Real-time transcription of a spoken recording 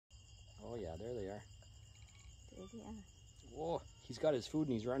yeah, there they are. There they are. Whoa, he's got his food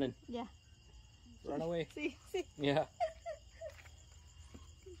and he's running. Yeah. Run away. See. Yeah.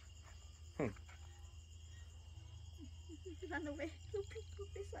 Run away. Look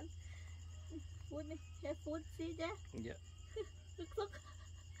this one. Food, have food, see there? Yeah. Look.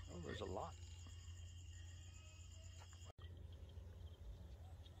 Oh, there's a lot.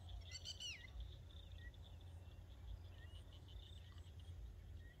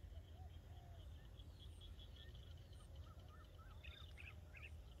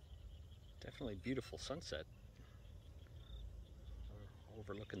 Definitely beautiful sunset.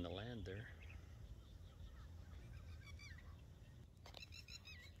 Overlooking the land there.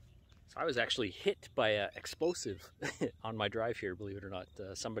 So I was actually hit by an explosive on my drive here, believe it or not.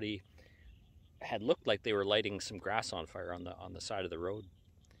 Somebody had looked like they were lighting some grass on fire on the side of the road,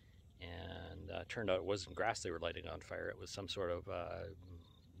 and turned out it wasn't grass they were lighting on fire. It was some sort of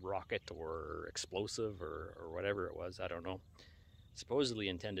rocket or explosive or whatever it was. I don't know. Supposedly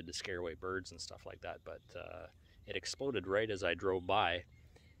intended to scare away birds and stuff like that, but it exploded right as I drove by,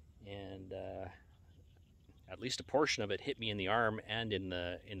 and at least a portion of it hit me in the arm and in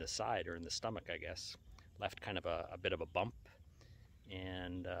the side, or in the stomach, I guess. Left kind of a bit of a bump,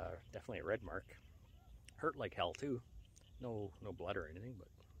 and definitely a red mark. Hurt like hell too. No blood or anything, but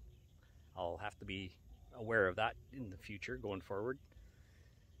I'll have to be aware of that in the future going forward.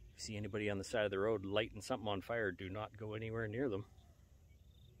 If you see anybody on the side of the road lighting something on fire, do not go anywhere near them.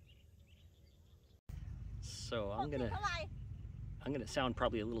 So I'm gonna sound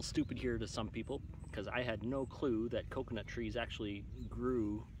probably a little stupid here to some people, because I had no clue that coconut trees actually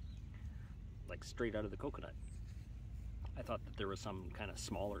grew like straight out of the coconut. I thought that there was some kind of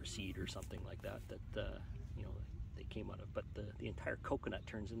smaller seed or something like that you know, they came out of, but the entire coconut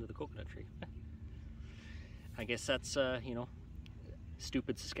turns into the coconut tree. I guess that's you know,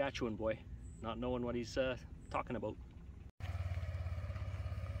 stupid Saskatchewan boy not knowing what he's talking about.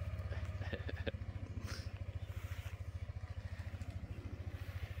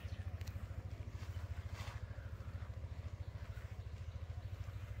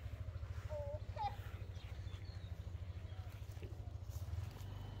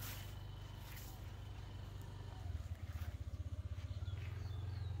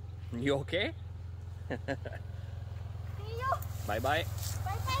 You okay? Bye bye.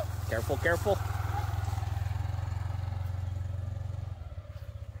 Careful, careful.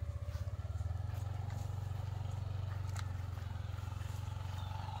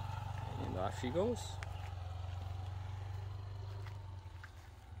 And off she goes.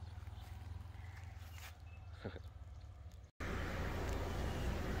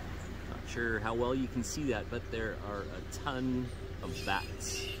 Not sure how well you can see that, but there are a ton of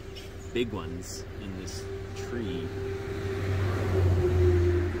bats. Big ones in this tree.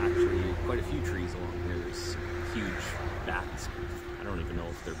 Actually, quite a few trees along here. There's huge bats. I don't even know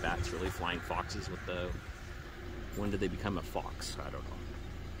if they're bats, really. Flying foxes with the... When did they become a fox? I don't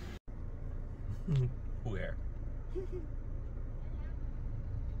know. Where?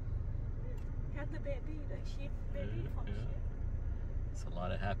 Have the baby, the sheep, baby from sheep. It's a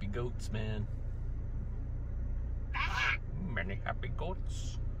lot of happy goats, man. Many happy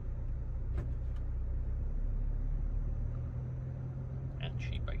goats. And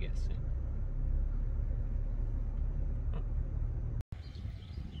sheep, I guess. Yeah.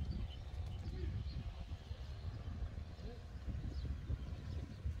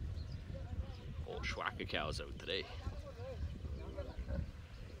 Old Schwacka cows out today.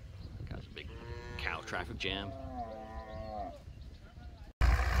 Got a big cow traffic jam.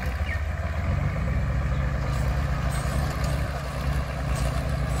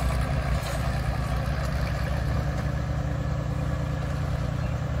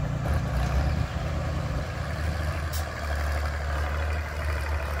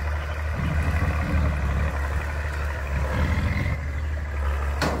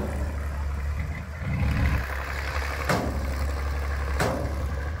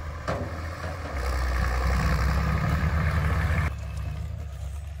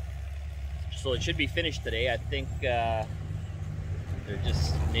 So it should be finished today. I think they're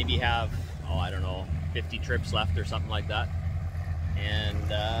just maybe have, oh, I don't know, 50 trips left or something like that. And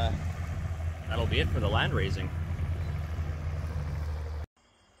that'll be it for the land raising.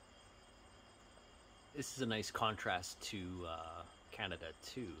 This is a nice contrast to Canada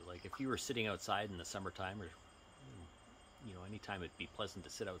too. Like if you were sitting outside in the summertime, or you know, anytime it'd be pleasant to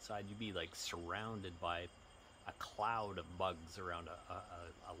sit outside, you'd be like surrounded by a cloud of bugs around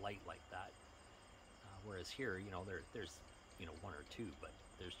a light like that. Whereas here, you know, there's, you know, one or two, but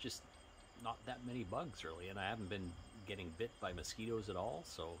there's just not that many bugs really, and I haven't been getting bit by mosquitoes at all,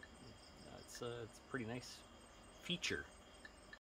 so it's a pretty nice feature.